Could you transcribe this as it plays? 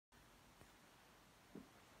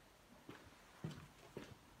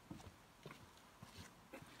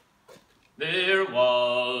There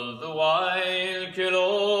was the wild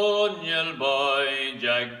colonial boy,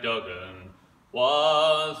 Jack Duggan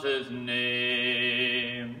was his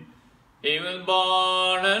name. He was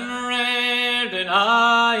born and reared in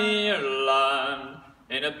Ireland,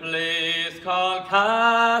 in a place called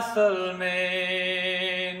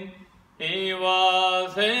Castlemaine. He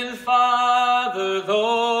was his father's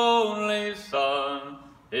only son,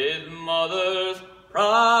 his mother's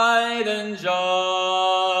pride and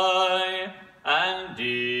joy, and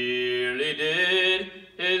dearly did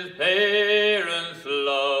his parents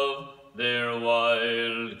love their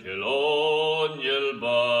wild colonial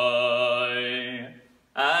boy.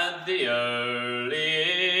 At the early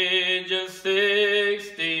age of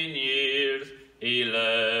 16 years, he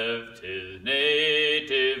left his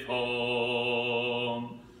native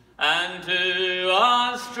home, and to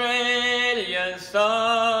Australia's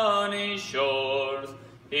sunny shores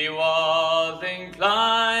he was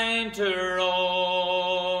inclined to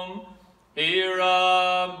roam. He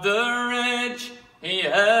robbed the rich, he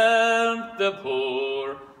helped the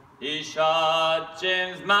poor, he shot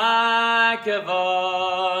James McAvoy.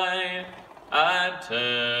 A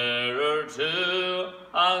terror to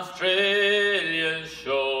Australia's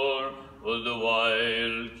shore was the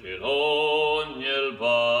wild colonial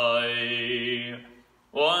boy.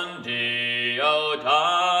 One day out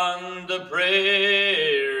on the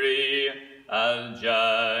prairie, as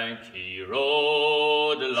Jack he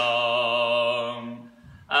rode along,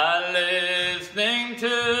 listening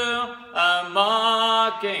to a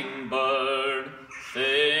mockingbird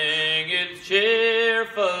sing its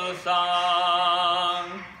cheerful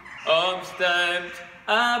song. Up stepped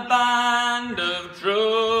a band of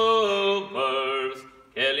troopers,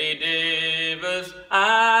 Kelly Davis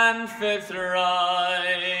and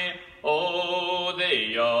Fitzroy. Oh,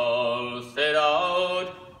 they all set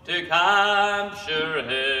out to capture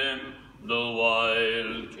him, the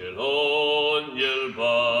wild colonial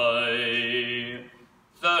boy.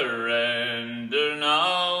 Surrender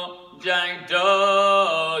now, Jack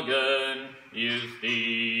Duggan, you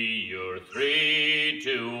see you're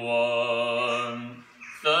 3-1.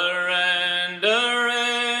 Surrender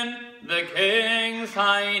in the King's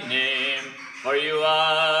high name, for you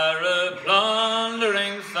are a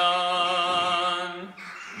plundering son.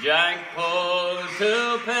 Jack pulled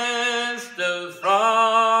 2 pistols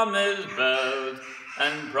from his belt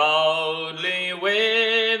and proudly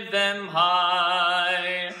waved them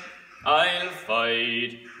high. I'll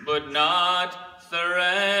fight, but not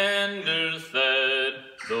surrender, said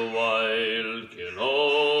the wild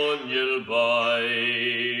colonial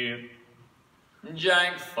boy.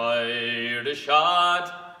 Jack fired a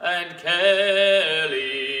shot at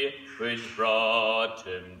Kelly, which brought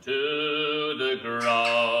him to the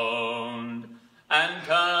ground, and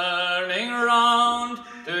turning round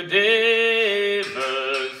to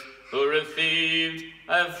Davis, who received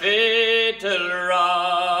a fatal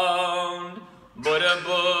round. But a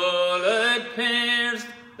bullet pierced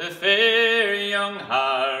the fair young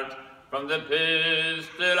heart from the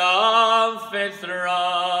pistol of Fitzroy.